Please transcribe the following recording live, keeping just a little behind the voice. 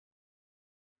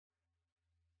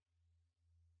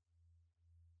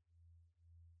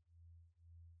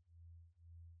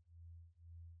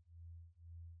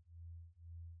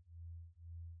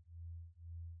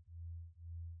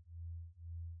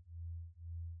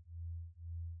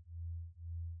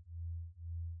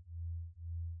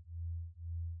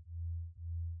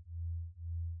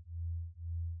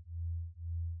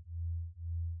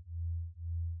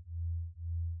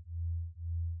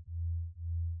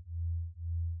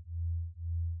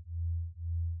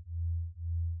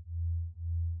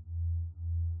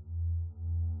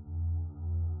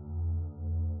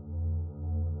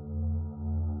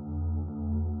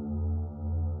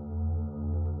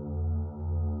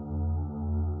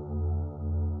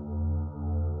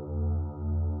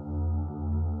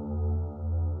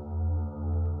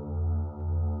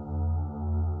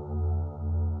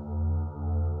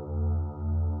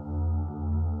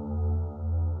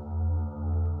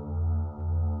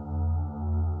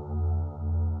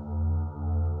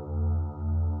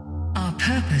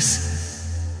Our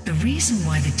purpose, the reason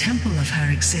why the temple of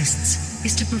her exists,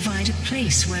 is to provide a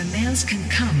place where males can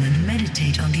come and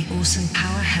meditate on the awesome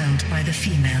power held by the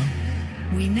female.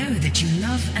 We know that you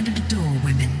love and adore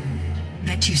women,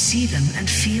 that you see them and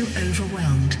feel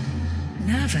overwhelmed,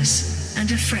 nervous,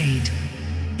 and afraid.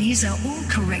 These are all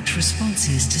correct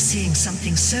responses to seeing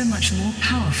something so much more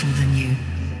powerful than you.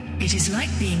 It is like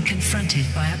being confronted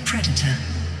by a predator.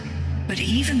 But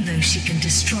even though she can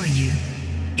destroy you,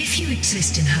 if you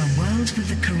exist in her world with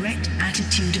the correct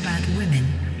attitude about women,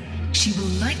 she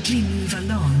will likely move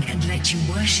along and let you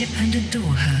worship and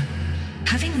adore her,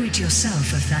 having rid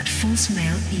yourself of that false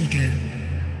male ego.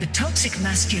 The toxic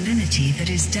masculinity that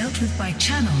is dealt with by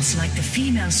channels like the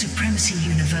Female Supremacy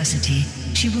University,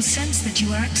 she will sense that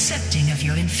you are accepting of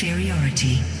your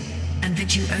inferiority, and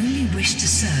that you only wish to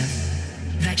serve,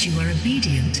 that you are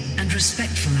obedient and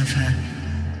respectful of her.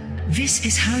 This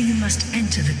is how you must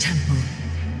enter the temple.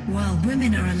 While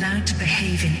women are allowed to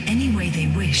behave in any way they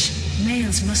wish,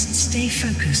 males must stay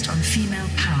focused on female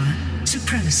power,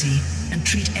 supremacy, and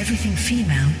treat everything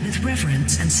female with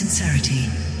reverence and sincerity.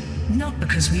 Not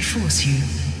because we force you,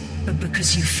 but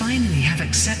because you finally have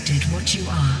accepted what you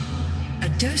are. A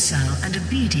docile and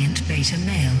obedient beta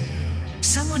male.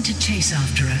 Someone to chase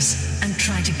after us and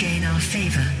try to gain our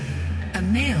favor. A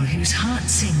male whose heart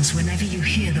sings whenever you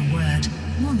hear the word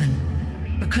woman,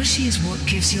 because she is what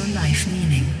gives your life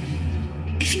meaning.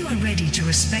 If you are ready to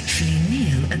respectfully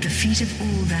kneel at the feet of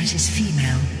all that is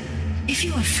female, if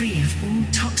you are free of all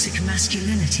toxic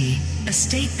masculinity, a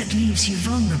state that leaves you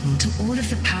vulnerable to all of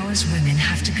the powers women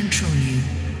have to control you,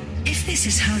 if this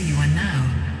is how you are now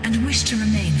and wish to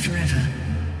remain forever,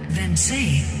 then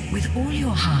say, with all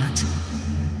your heart,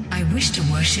 I wish to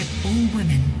worship all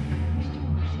women.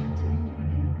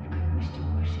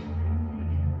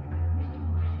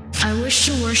 I wish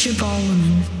to worship all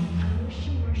women.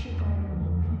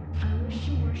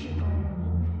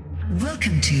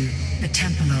 Welcome to the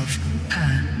Temple of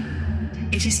Her.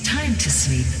 It is time to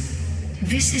sleep.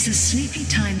 This is a sleepy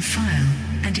time file,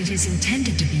 and it is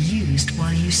intended to be used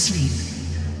while you sleep.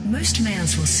 Most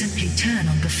males will simply turn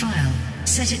on the file,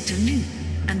 set it to loop,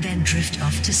 and then drift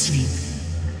off to sleep.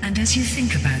 And as you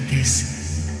think about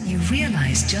this, you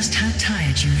realize just how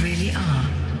tired you really are.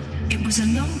 It was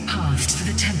a long path to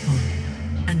the temple,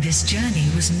 and this journey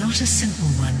was not a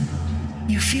simple one.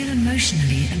 You feel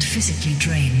emotionally and physically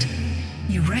drained.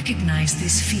 You recognize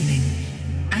this feeling,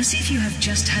 as if you have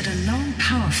just had a long,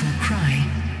 powerful cry.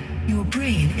 Your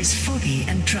brain is foggy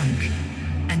and drunk,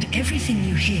 and everything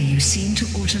you hear you seem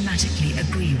to automatically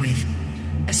agree with,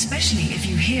 especially if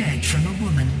you hear it from a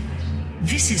woman.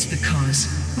 This is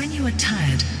because, when you are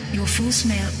tired, your false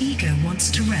male ego wants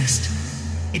to rest.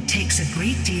 It takes a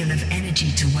great deal of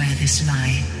energy to wear this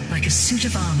lie. Like a suit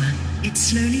of armor, it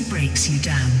slowly breaks you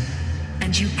down,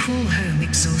 and you crawl home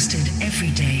exhausted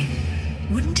every day.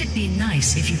 Wouldn't it be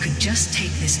nice if you could just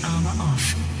take this armor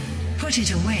off, put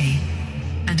it away,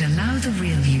 and allow the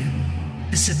real you,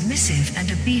 the submissive and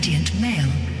obedient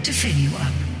male, to fill you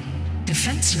up?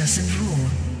 Defenseless and raw,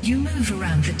 you move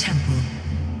around the temple.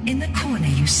 In the corner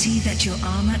you see that your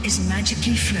armor is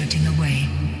magically floating away,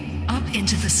 up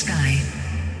into the sky.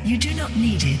 You do not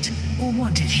need it, or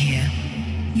want it here.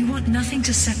 You want nothing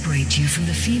to separate you from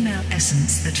the female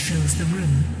essence that fills the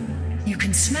room. You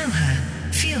can smell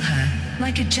her, feel her,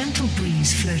 like a gentle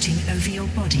breeze floating over your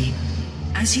body.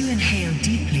 As you inhale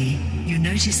deeply, you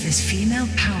notice this female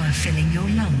power filling your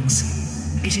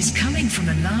lungs. It is coming from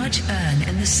a large urn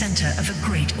in the center of a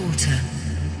great altar.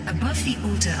 Above the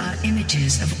altar are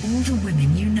images of all the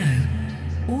women you know,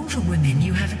 all the women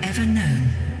you have ever known,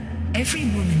 every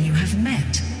woman you have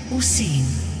met or seen,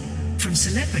 from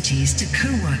celebrities to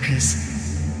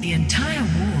co-workers. The entire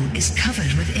wall is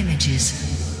covered with images,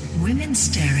 women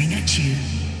staring at you,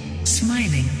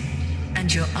 smiling,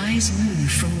 and your eyes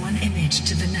move from one image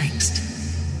to the next.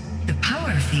 The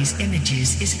power of these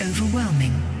images is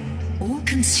overwhelming,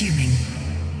 all-consuming.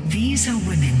 These are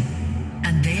women,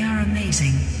 and they are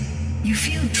amazing. You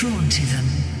feel drawn to them.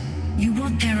 You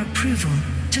want their approval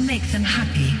to make them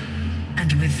happy.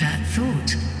 And with that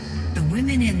thought, the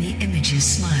women in the images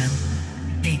smile.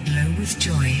 They glow with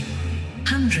joy.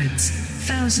 Hundreds,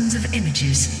 thousands of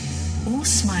images, all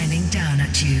smiling down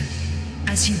at you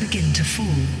as you begin to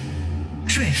fall.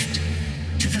 Drift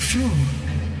to the floor.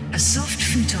 A soft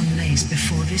futon lays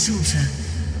before this altar,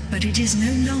 but it is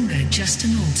no longer just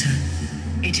an altar.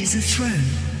 It is a throne.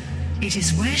 It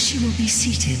is where she will be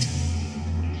seated.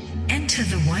 Enter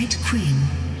the White Queen.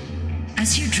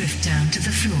 As you drift down to the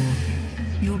floor,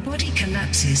 your body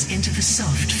collapses into the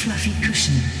soft, fluffy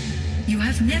cushion. You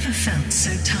have never felt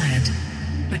so tired,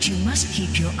 but you must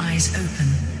keep your eyes open.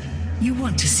 You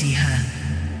want to see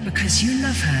her, because you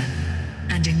love her,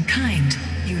 and in kind,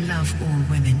 you love all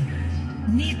women.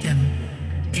 Need them.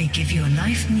 They give your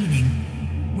life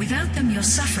meaning. Without them, your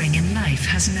suffering in life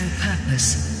has no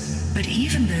purpose. But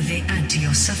even though they add to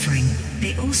your suffering,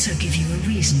 they also give you a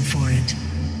reason for it.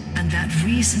 And that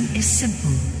reason is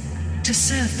simple. To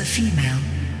serve the female.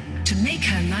 To make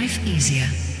her life easier,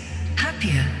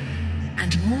 happier,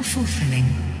 and more fulfilling.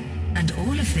 And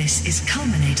all of this is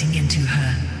culminating into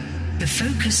her. The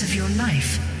focus of your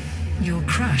life. Your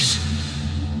crush.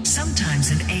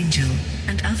 Sometimes an angel,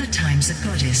 and other times a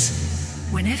goddess.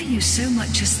 Whenever you so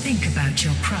much as think about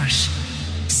your crush,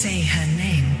 say her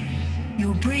name.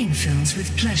 Your brain fills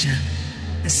with pleasure.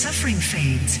 The suffering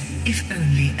fades, if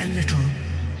only a little.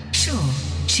 Sure,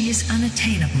 she is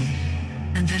unattainable.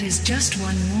 And that is just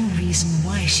one more reason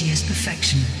why she is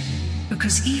perfection.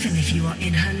 Because even if you are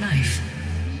in her life,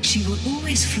 she will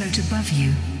always float above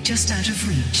you, just out of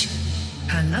reach.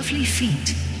 Her lovely feet,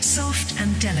 soft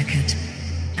and delicate,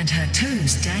 and her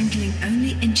toes dangling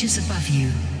only inches above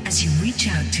you as you reach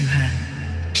out to her.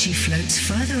 She floats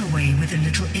further away with a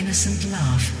little innocent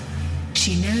laugh.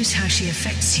 She knows how she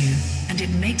affects you, and it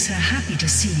makes her happy to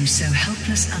see you so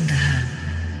helpless under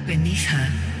her, beneath her.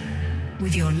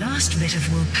 With your last bit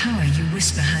of willpower you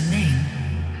whisper her name.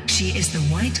 She is the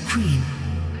White Queen,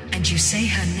 and you say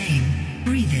her name,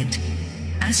 breathe it,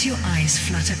 as your eyes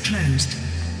flutter closed,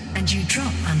 and you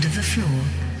drop under the floor,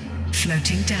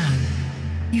 floating down.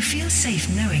 You feel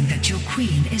safe knowing that your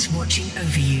queen is watching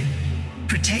over you,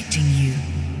 protecting you.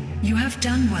 You have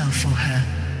done well for her.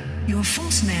 Your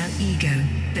false male ego,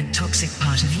 that toxic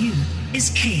part of you, is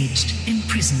caged,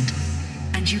 imprisoned,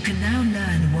 and you can now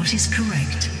learn what is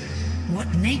correct, what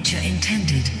nature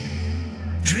intended.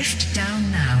 Drift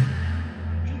down now.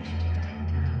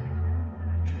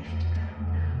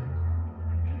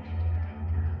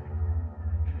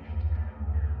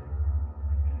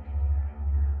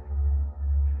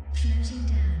 Floating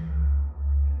down,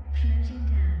 floating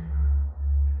down,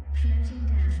 floating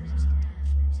down,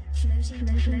 floating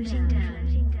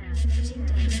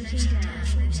down, floating down, floating down,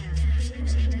 floating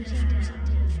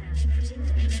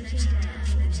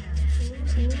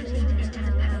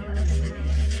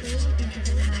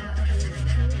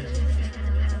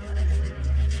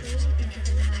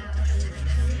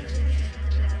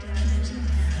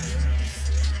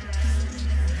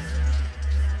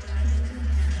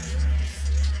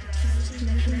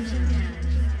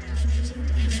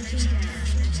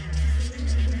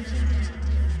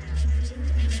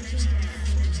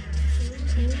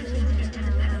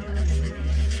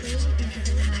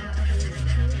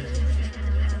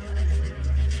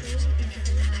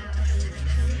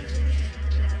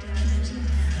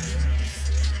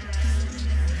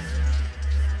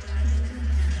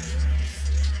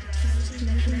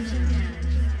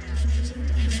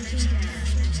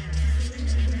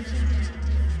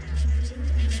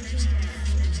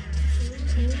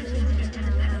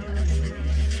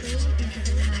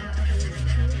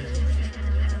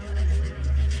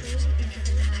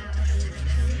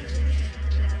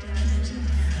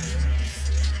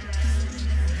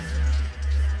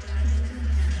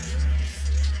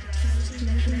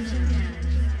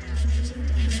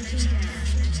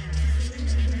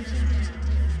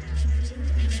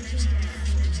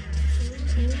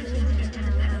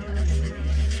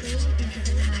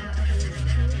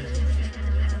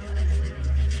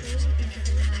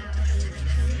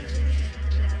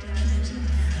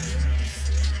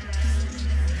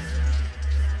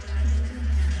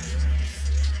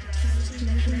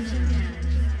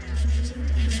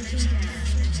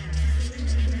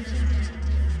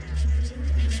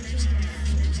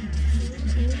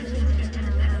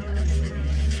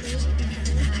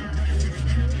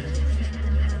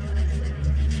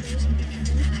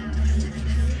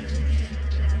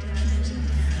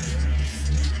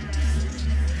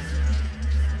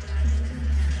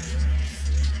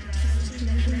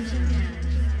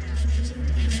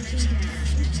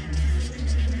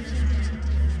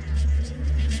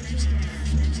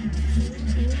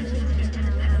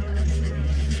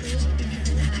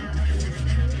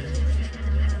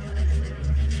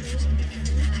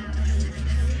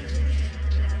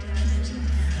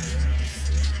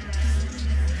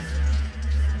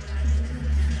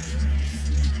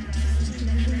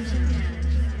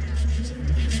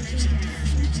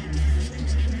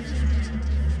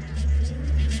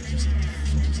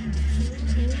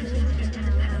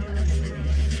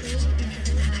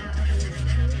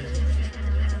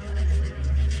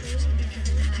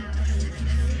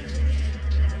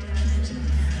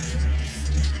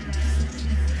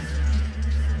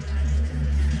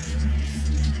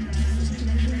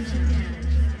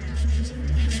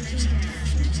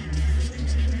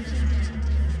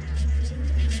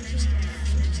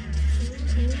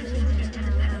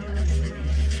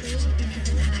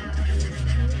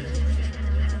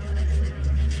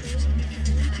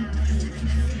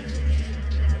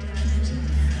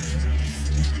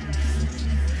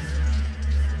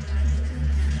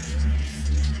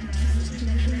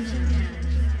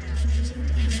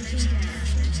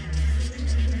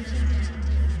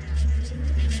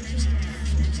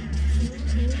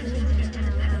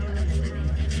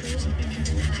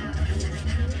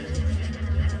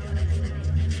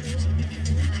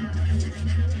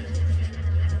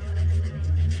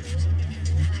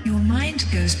Your mind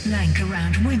goes blank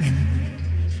around women.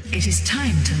 It is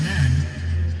time to learn.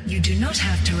 You do not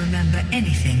have to remember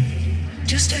anything.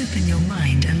 Just open your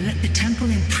mind and let the temple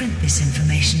imprint this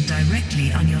information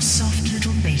directly on your soft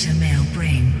little beta male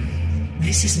brain.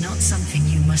 This is not something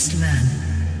you must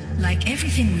learn. Like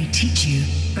everything we teach you,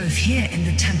 both here in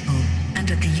the temple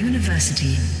and at the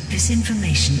university, this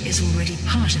information is already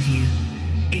part of you.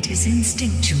 It is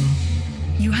instinctual.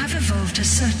 You have evolved a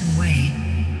certain way,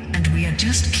 and we are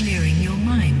just clearing your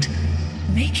mind,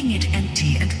 making it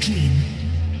empty and clean.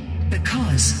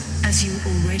 Because, as you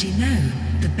already know,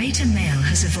 the beta male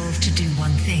has evolved to do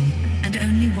one thing, and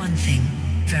only one thing,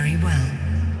 very well.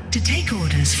 To take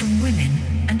orders from women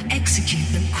and execute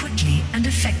them quickly and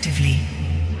effectively.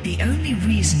 The only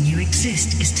reason you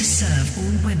exist is to serve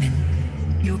all women.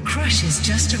 Your crush is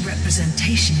just a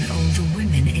representation of all the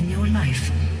women in your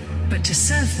life. But to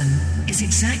serve them is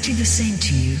exactly the same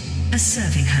to you as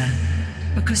serving her.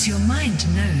 Because your mind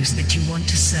knows that you want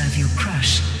to serve your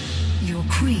crush, your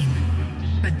queen.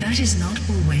 But that is not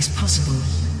always possible.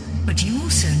 But you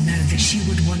also know that she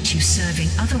would want you serving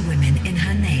other women in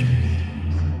her name.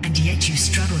 And yet you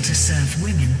struggle to serve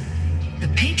women. The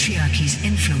patriarchy's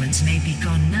influence may be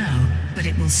gone now, but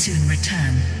it will soon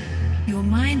return. Your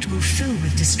mind will fill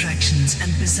with distractions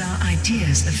and bizarre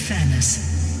ideas of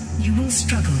fairness. You will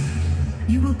struggle.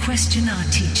 You will question our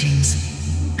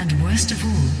teachings. And worst of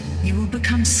all, you will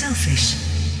become selfish.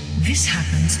 This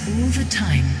happens all the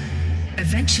time.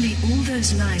 Eventually all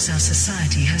those lies our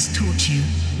society has taught you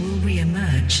will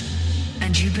re-emerge.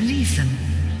 And you believe them.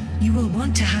 You will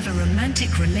want to have a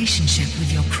romantic relationship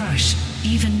with your crush,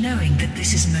 even knowing that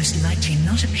this is most likely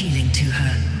not appealing to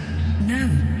her. No,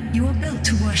 you are built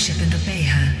to worship and obey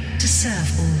her, to serve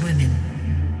all women.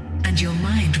 And your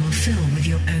mind will fill with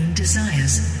your own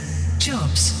desires.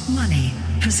 Jobs, money,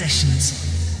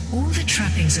 possessions. All the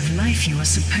trappings of life you are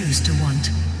supposed to want.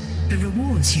 The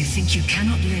rewards you think you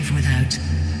cannot live without.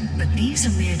 But these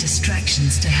are mere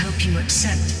distractions to help you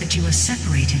accept that you are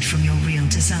separated from your real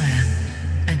desire.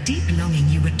 A deep longing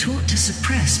you were taught to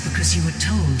suppress because you were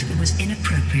told it was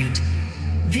inappropriate.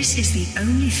 This is the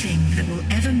only thing that will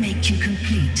ever make you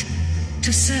complete.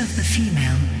 To serve the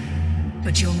female.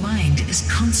 But your mind is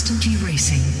constantly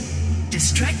racing,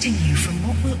 distracting you from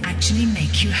what will actually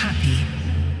make you happy.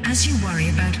 As you worry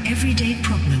about everyday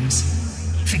problems,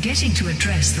 forgetting to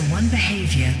address the one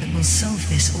behavior that will solve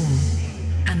this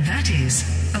all. And that is,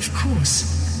 of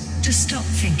course, to stop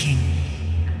thinking.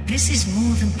 This is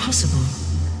more than possible.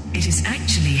 It is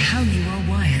actually how you are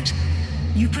wired.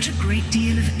 You put a great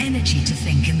deal of energy to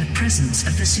think in the presence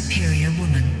of the superior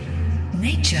woman.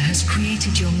 Nature has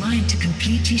created your mind to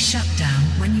completely shut down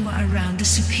when you are around the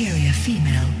superior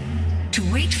female,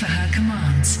 to wait for her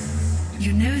commands.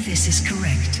 You know this is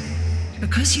correct,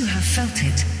 because you have felt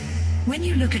it. When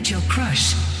you look at your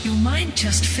crush, your mind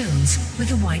just fills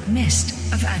with a white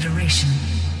mist of adoration.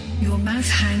 Your mouth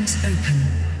hangs open,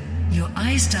 your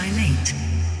eyes dilate,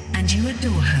 and you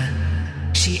adore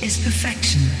her. She is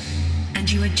perfection,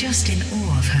 and you are just in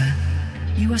awe of her.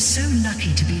 You are so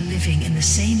lucky to be living in the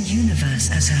same universe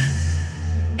as her.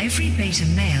 Every beta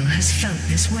male has felt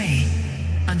this way.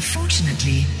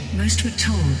 Unfortunately, most were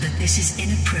told that this is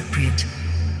inappropriate,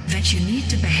 that you need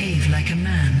to behave like a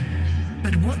man.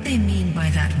 But what they mean by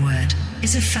that word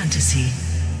is a fantasy.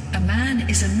 A man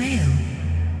is a male,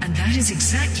 and that is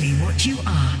exactly what you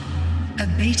are. A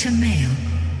beta male.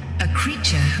 A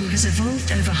creature who has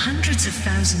evolved over hundreds of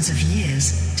thousands of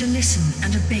years to listen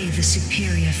and obey the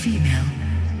superior female.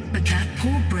 But that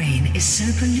poor brain is so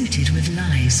polluted with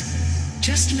lies.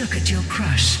 Just look at your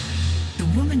crush. The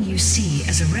woman you see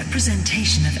as a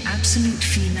representation of absolute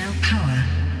female power.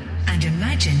 And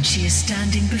imagine she is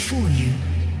standing before you.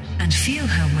 And feel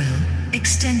her will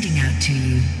extending out to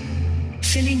you.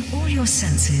 Filling all your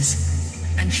senses.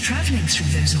 And traveling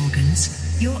through those organs.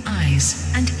 Your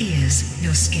eyes and ears,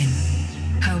 your skin.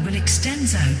 Her will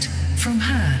extends out from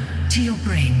her to your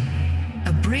brain.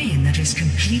 A brain that is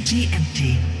completely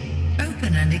empty,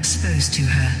 open and exposed to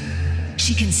her.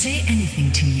 She can say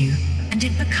anything to you, and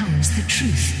it becomes the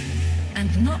truth.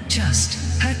 And not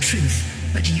just her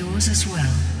truth, but yours as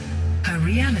well. Her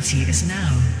reality is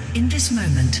now, in this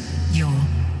moment, your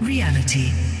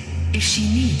reality. If she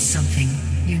needs something,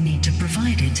 you need to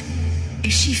provide it.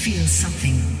 If she feels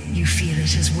something, you feel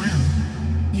it as well.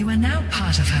 You are now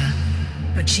part of her,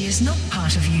 but she is not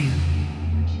part of you.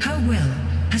 Her will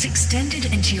has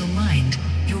extended into your mind.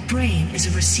 Your brain is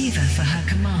a receiver for her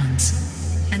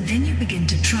commands. And then you begin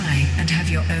to try and have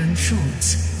your own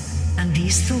thoughts. And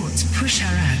these thoughts push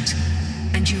her out.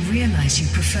 And you realize you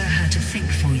prefer her to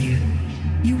think for you.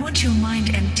 You want your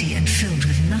mind empty and filled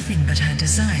with nothing but her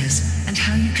desires, and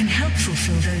how you can help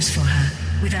fulfill those for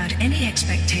her, without any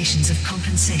expectations of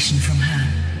compensation from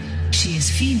her. She is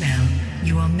female,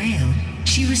 you are male,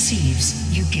 she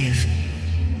receives, you give.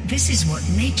 This is what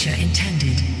nature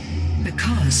intended,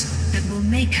 because that will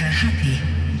make her happy,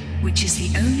 which is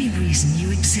the only reason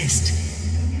you exist.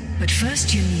 But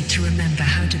first you need to remember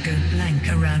how to go blank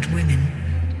around women,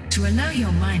 to allow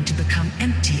your mind to become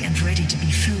empty and ready to be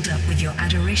filled up with your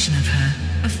adoration of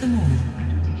her, of them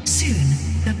all. Soon,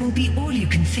 that will be all you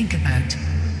can think about.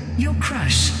 Your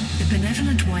crush, the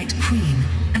benevolent white queen,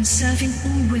 and serving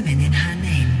all women in her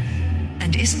name.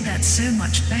 And isn't that so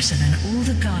much better than all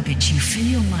the garbage you fill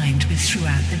your mind with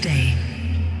throughout the day?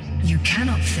 You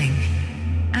cannot think.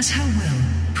 As her will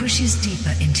pushes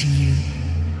deeper into you,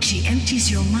 she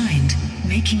empties your mind,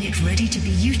 making it ready to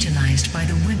be utilized by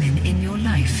the women in your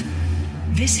life.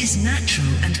 This is natural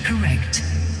and correct.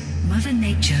 Mother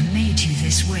Nature made you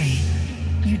this way.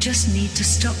 You just need to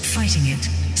stop fighting it,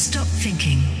 stop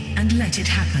thinking, and let it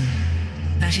happen.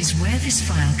 That is where this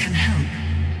file can help.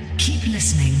 Keep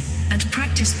listening, and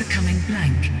practice becoming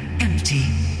blank, empty,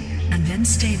 and then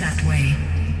stay that way.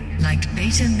 Like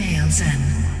beta male Zen.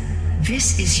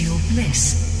 This is your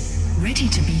bliss. Ready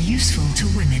to be useful to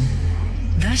women.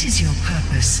 That is your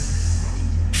purpose.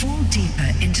 Fall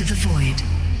deeper into the void.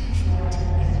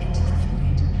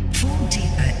 Fall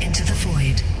deeper into the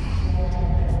void.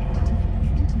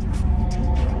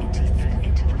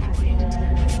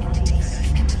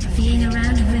 Being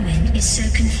around women is so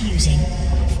confusing.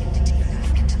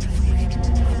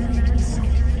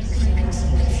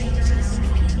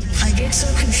 I get so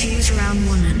confused around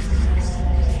women.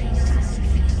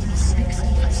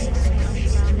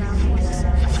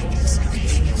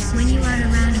 When you are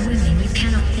around women, you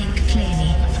cannot think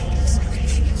clearly.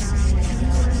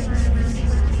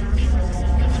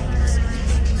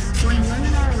 When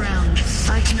women are around,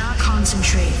 I cannot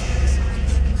concentrate.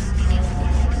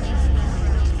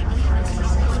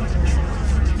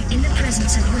 In the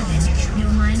presence of women,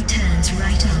 your mind turns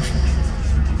right off.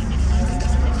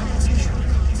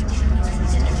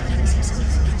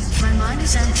 My mind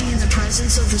is empty in the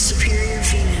presence of the superior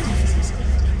female.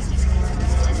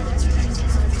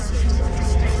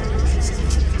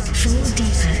 Fall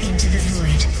deeper into the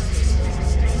void.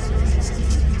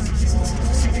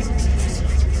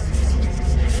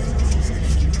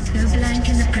 Go blank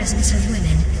in the presence of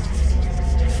women.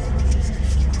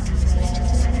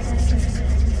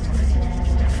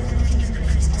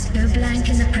 Go blank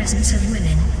in the presence of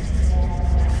women.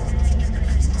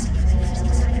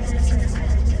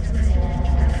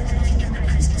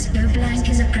 Go blank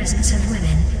in the presence of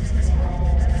women.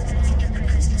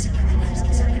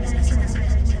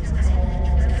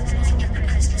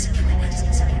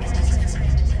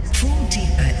 Fall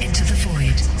deeper into the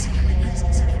void.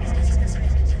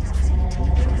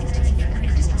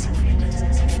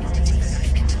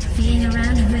 Being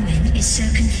around women is so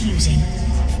confusing.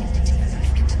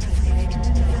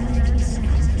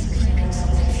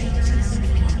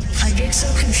 I get so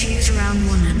confused around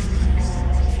women.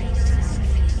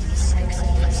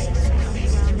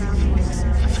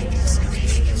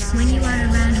 When you are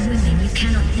around women, you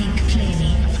cannot think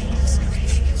clearly.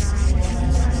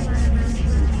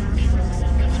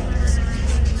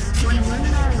 When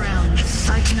women are around,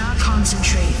 I cannot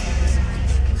concentrate.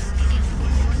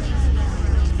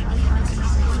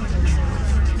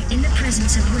 In the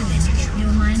presence of women,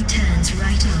 your mind turns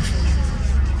right off.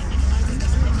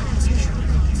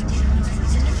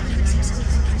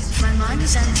 My mind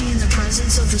is empty in the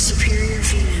presence of the superior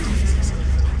female.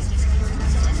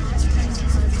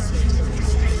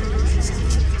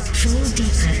 Fall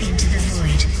deeper into the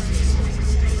void.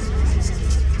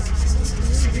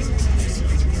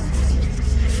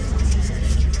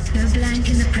 Go blank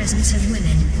in the presence of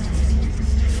women.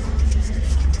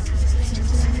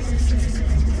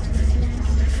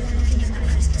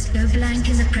 Go blank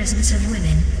in the presence of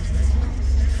women.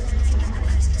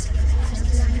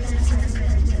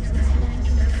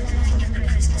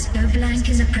 Go blank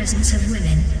in the presence of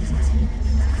women.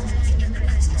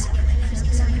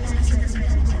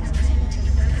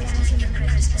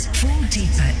 Fall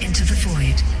deeper into the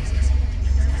void.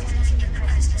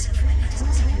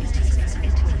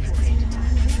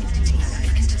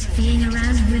 Being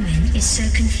around women is so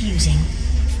confusing.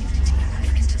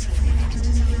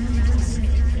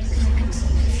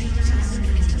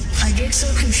 I get so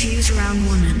confused around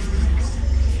women.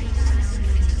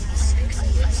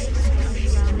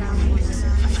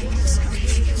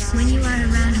 When you are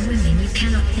around women, you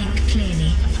cannot think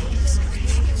clearly.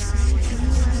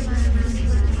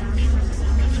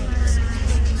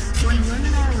 When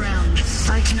women are around,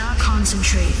 I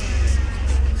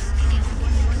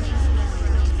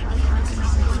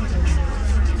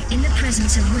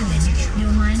presence of women,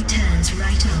 your mind turns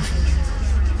right off.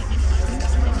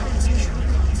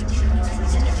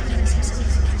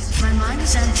 My mind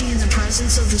is empty in the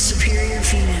presence of the superior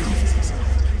female.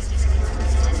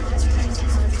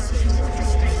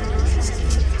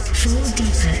 Fall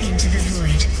deeper into the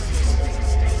void.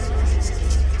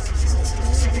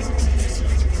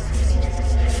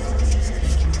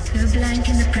 Go blank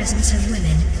in the presence of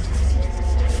women.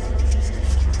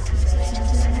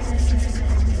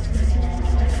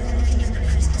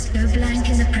 Go blank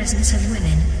in the presence of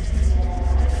women.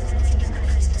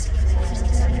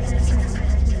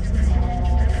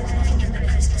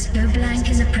 Go blank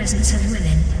in the presence of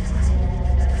women.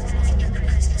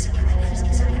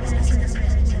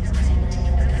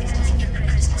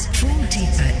 Fall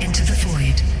deeper into the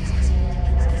void.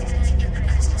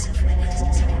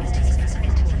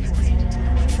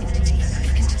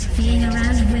 Being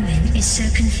around women is so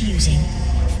confusing.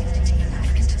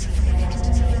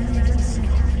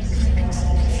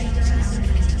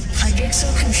 I get so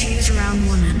confused around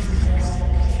women.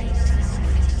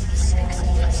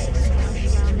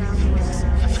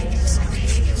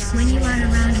 When you are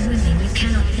around women, you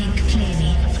cannot think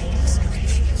clearly.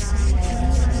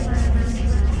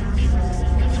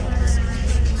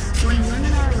 When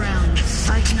women are around,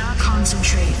 I cannot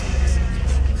concentrate.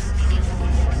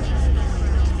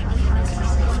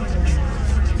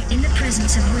 In the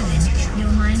presence of women,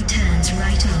 your mind turns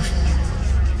right off.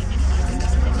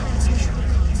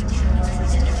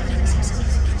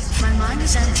 My mind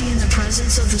is empty in the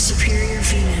presence of the superior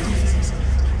female.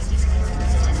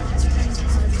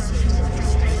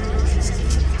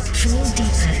 Fall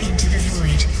deeper into the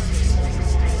void.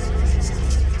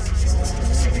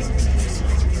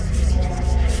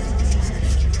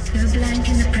 Go blank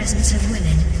in the presence of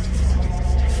women.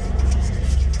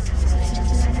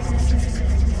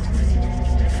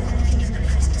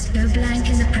 Go blank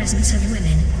in the presence of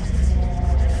women.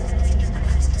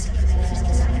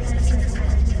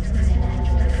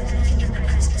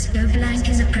 Go blank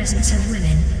in the presence of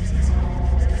women.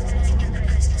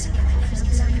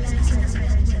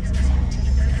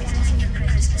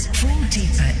 Fall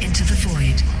deeper into the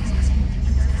void.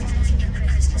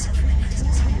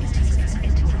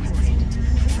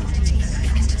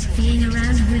 Being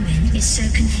around women is so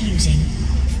confusing.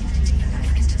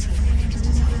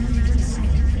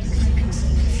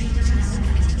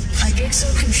 I get so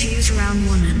confused around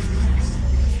women.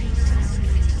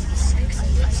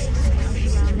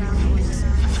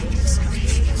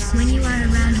 When you are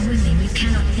around women, you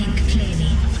cannot think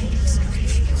clearly.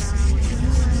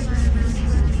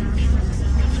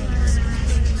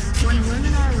 When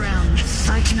women are around,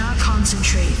 I cannot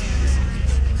concentrate.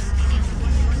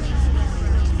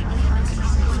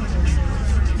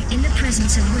 In the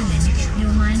presence of women,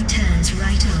 your mind turns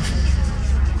right off.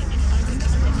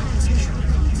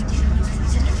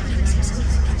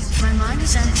 My mind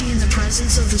is empty in the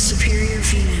presence of the superior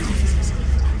female.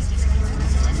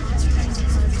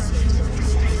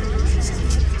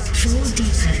 Fall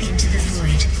deeper into the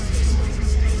void.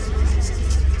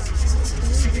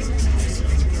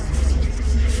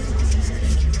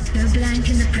 Go blank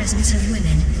in the presence of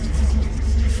women.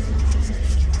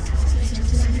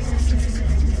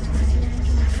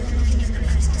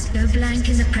 Go blank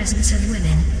in the presence of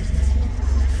women.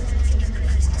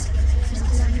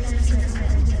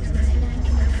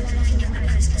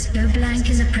 Go blank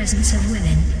in the presence of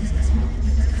women.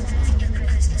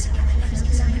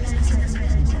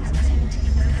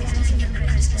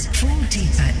 Fall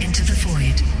deeper into the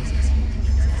void.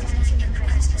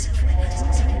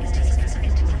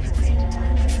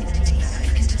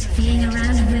 Being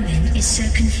around women is so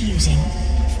confusing.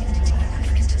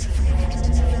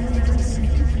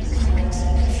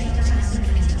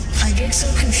 I get so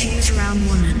confused around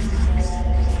women.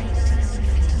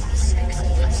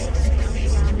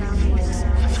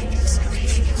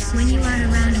 When you are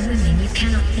around women, you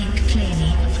cannot think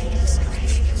clearly.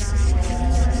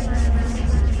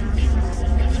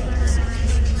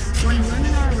 When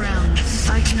women are around,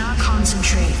 I cannot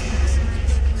concentrate.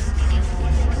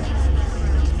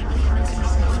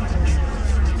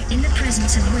 In the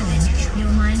presence of women,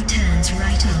 your mind turns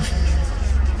right off.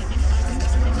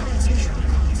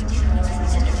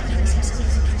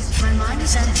 My mind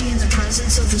is empty in the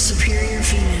presence of the superior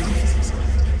female.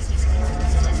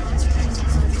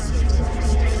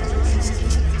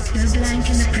 Go blank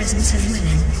in the presence of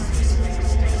women.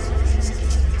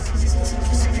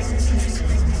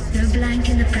 Go blank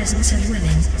in the presence of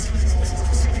women.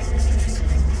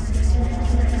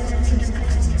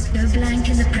 Go blank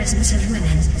in the presence of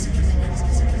women.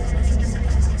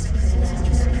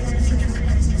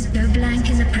 Go blank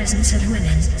in the presence of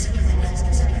women.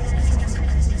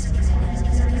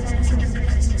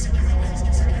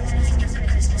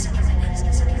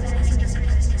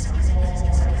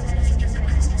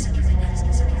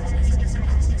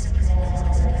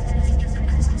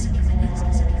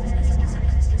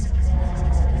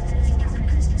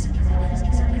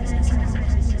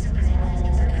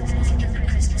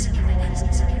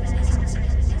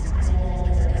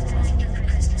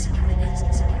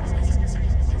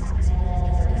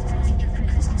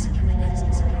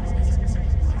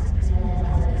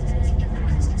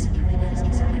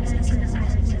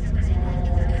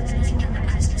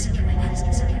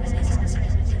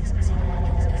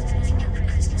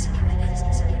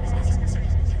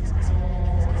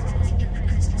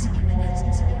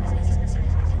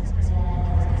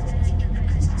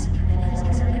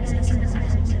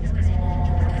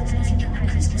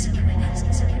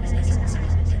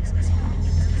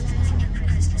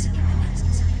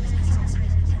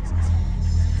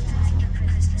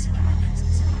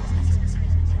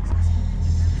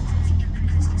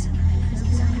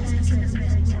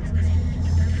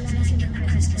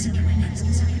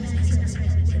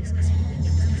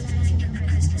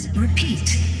 Repeat.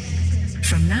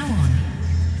 From now on,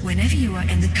 whenever you are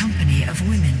in the company of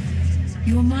women,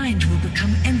 your mind will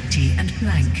become empty and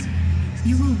blank.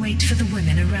 You will wait for the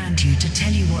women around you to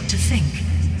tell you what to think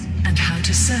and how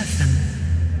to serve them.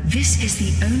 This is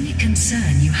the only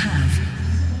concern you have.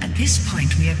 At this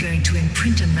point, we are going to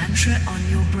imprint a mantra on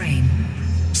your brain.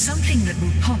 Something that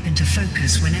will pop into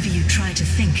focus whenever you try to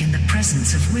think in the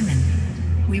presence of women.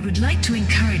 We would like to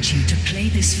encourage you to play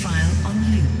this file on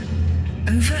loop,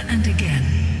 over and again,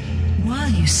 while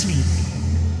you sleep.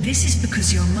 This is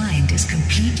because your mind is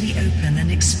completely open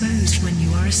and exposed when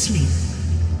you are asleep.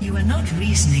 You are not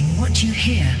reasoning what you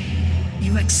hear.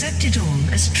 You accept it all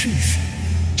as truth.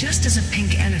 Just as a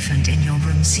pink elephant in your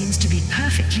room seems to be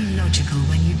perfectly logical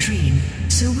when you dream,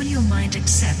 so will your mind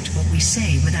accept what we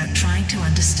say without trying to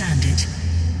understand it.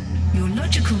 Your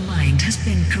logical mind has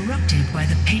been corrupted by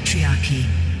the patriarchy,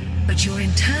 but your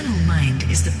internal mind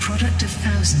is the product of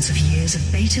thousands of years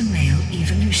of beta male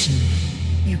evolution.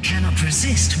 You cannot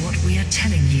resist what we are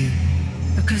telling you,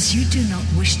 because you do not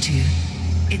wish to.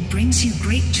 It brings you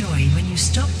great joy when you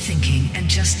stop thinking and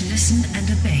just listen and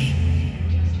obey.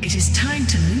 It is time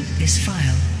to loop this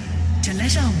file, to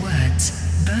let our words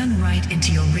burn right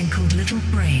into your wrinkled little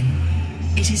brain.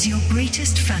 It is your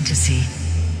greatest fantasy,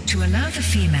 to allow the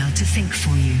female to think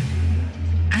for you,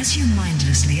 as you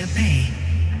mindlessly obey.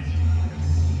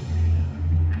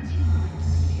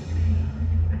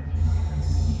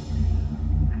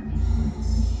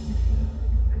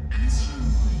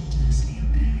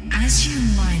 As you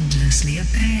mindlessly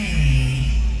obey.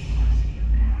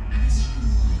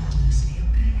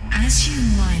 As you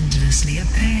mindlessly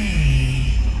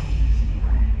obey.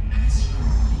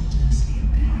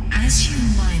 As you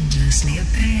mindlessly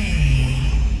obey.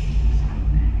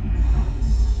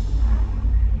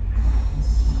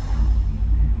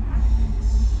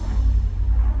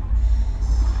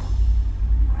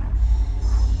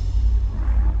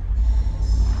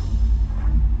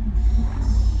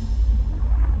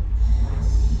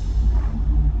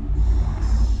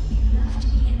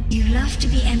 You love to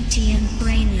be empty and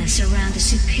brainless around a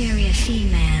superior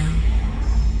female.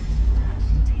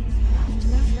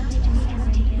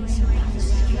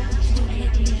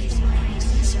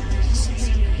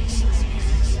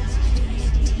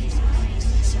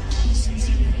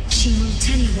 She will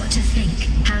tell you what to think,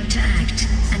 how to act,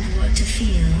 and what to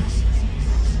feel.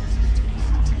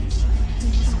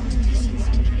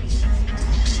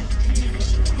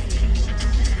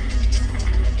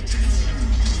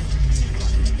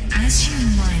 As you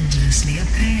mindlessly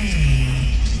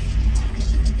obey.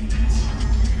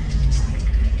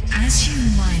 As you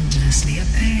mindlessly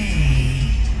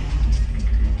obey.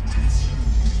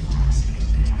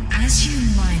 As you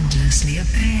mindlessly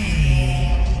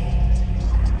obey.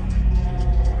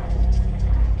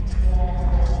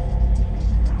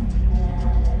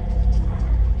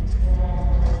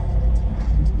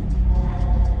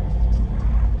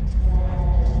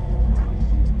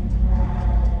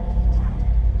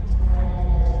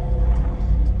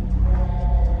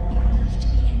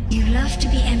 You love to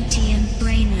be empty and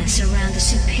brainless around a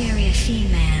superior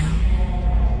female.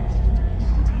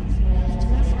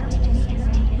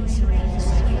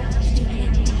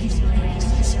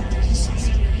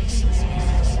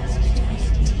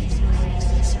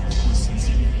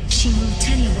 She will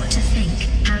tell you what to think,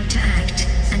 how to act,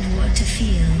 and what to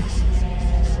feel.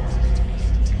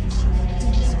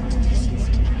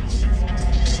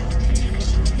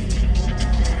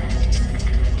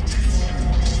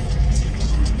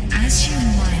 As you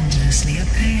mindlessly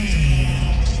obey.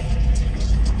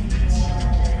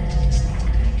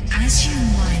 As you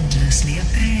mindlessly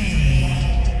obey.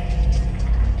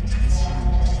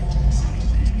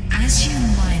 As you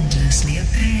mindlessly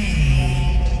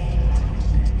obey.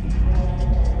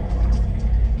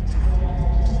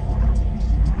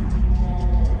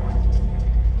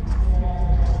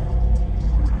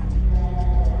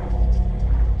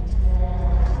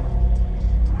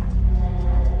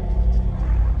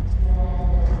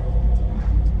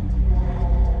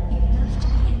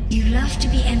 You love to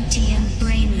be empty and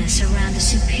brainless around a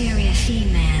superior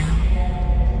female.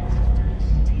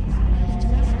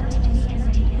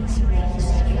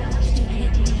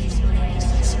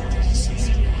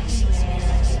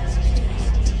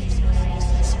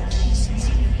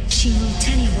 She will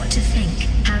tell you what to think,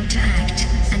 how to act,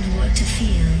 and what to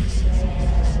feel.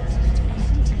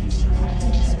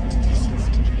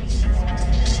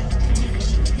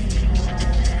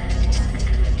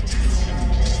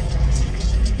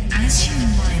 As you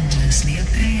mindlessly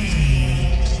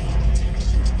obey.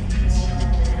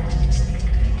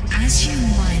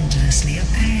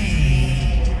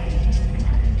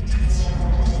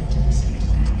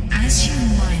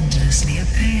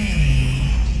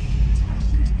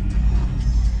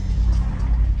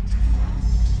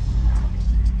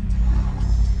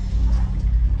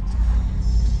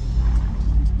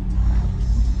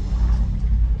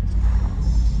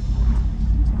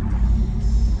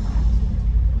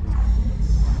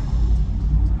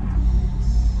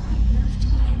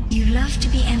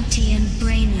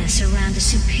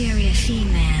 superior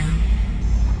female.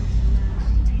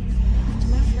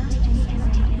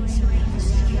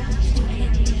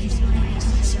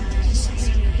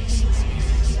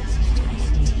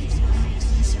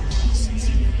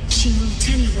 She will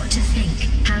tell you what to think,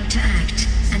 how to act,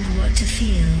 and what to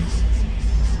feel.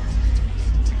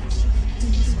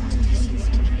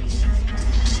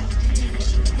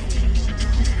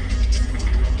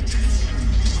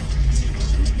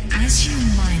 As you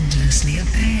mindlessly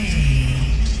obey.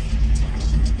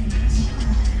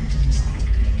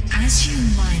 As you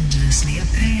mindlessly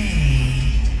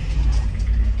obey.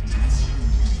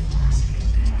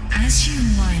 As you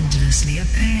mindlessly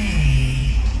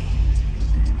obey.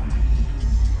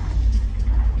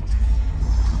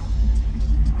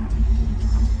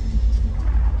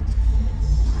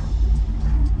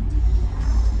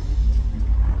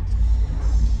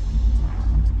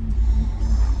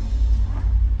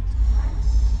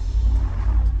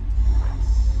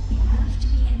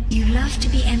 You love to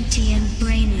be empty and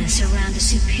brainless around a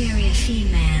superior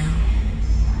female.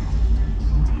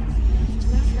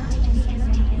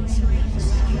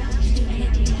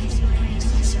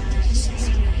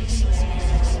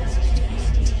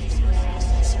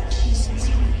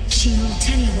 She will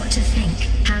tell you what to think,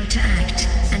 how to act,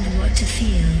 and what to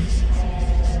feel.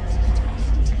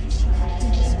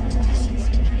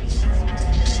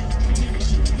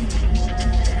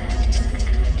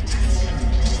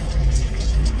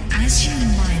 As you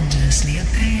mindlessly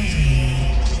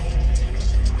obey.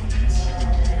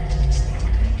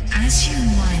 As you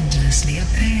mindlessly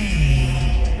obey.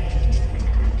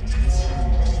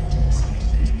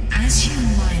 As you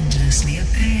mindlessly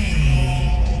obey.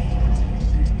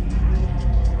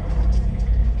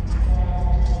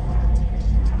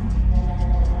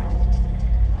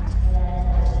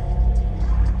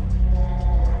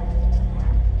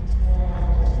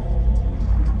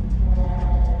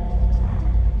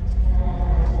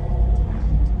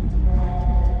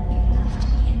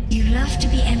 You love to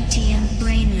be empty and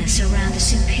brainless around a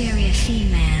superior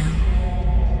female.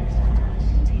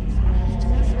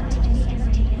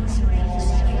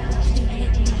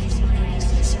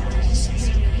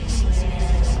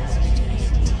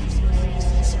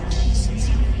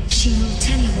 She will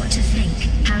tell you what to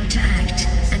think, how to act,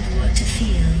 and what to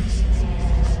feel.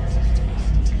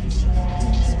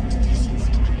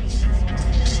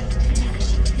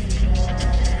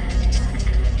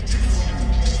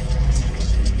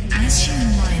 As you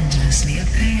mindlessly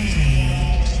obey.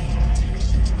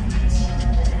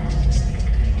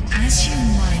 As you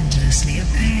mindlessly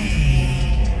obey.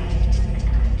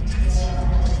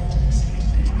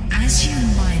 As you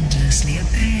mindlessly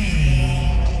obey.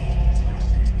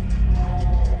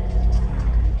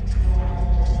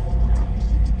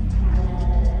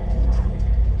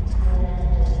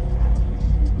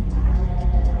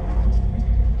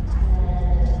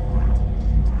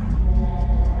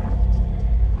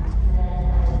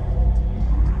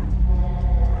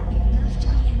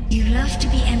 You love to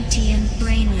be empty and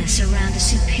brainless around a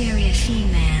superior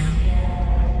female.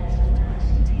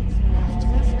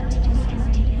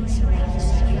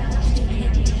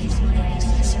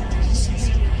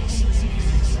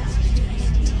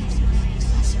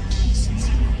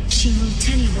 She will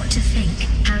tell you what to think,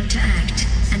 how to act,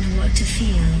 and what to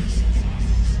feel.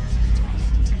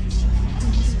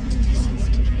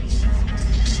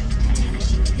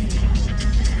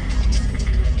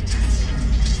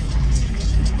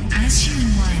 As you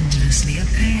mindlessly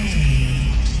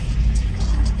obey.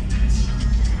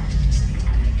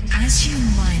 As you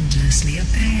mindlessly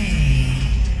obey.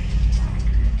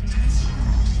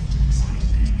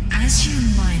 As you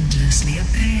mindlessly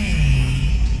obey.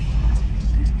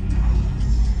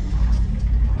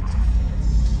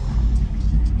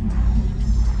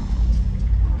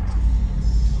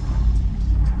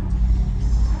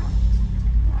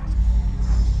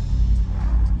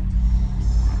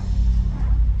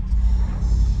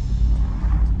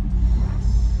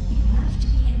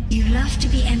 You love to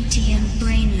be empty and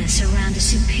brainless around a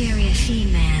superior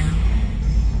female.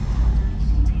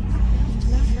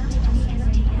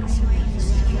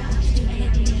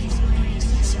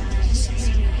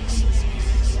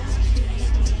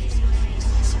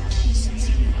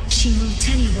 She will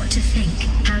tell you what to think,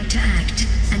 how to act,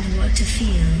 and what to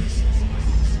feel.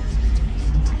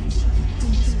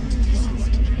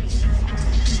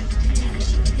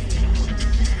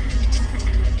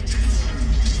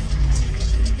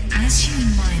 As you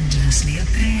mindlessly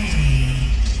obey.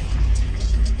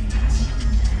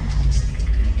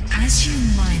 As you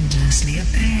mindlessly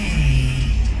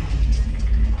obey.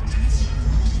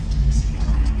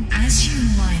 As you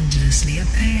mindlessly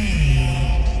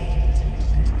obey.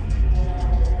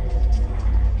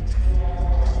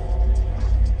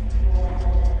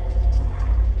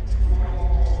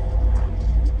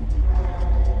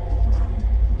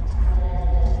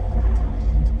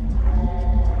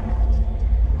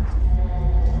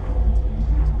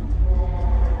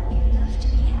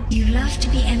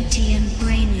 be empty and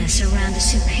brainless around a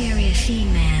superior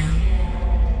female.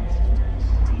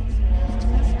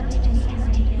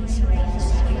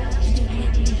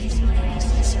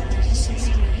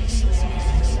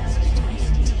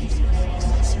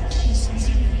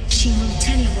 She will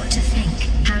tell you what to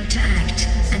think, how to act,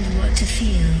 and what to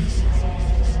feel.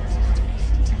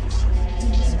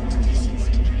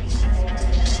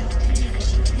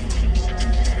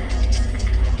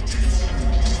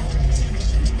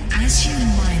 As you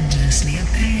mindlessly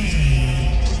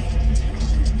obey.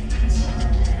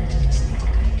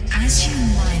 As you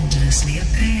mindlessly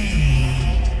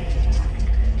obey.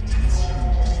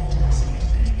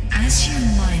 As you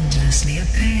mindlessly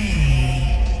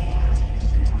obey.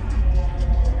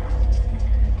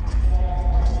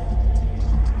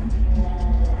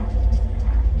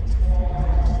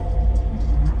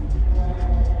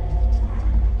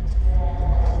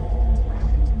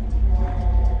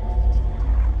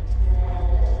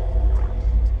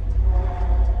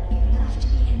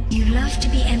 You love to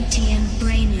be empty and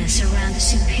brainless around a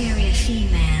superior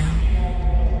female.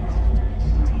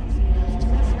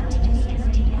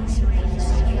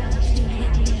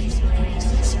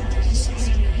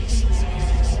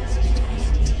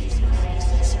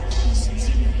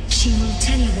 She will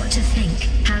tell you what to think,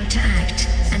 how to act,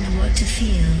 and what to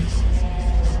feel.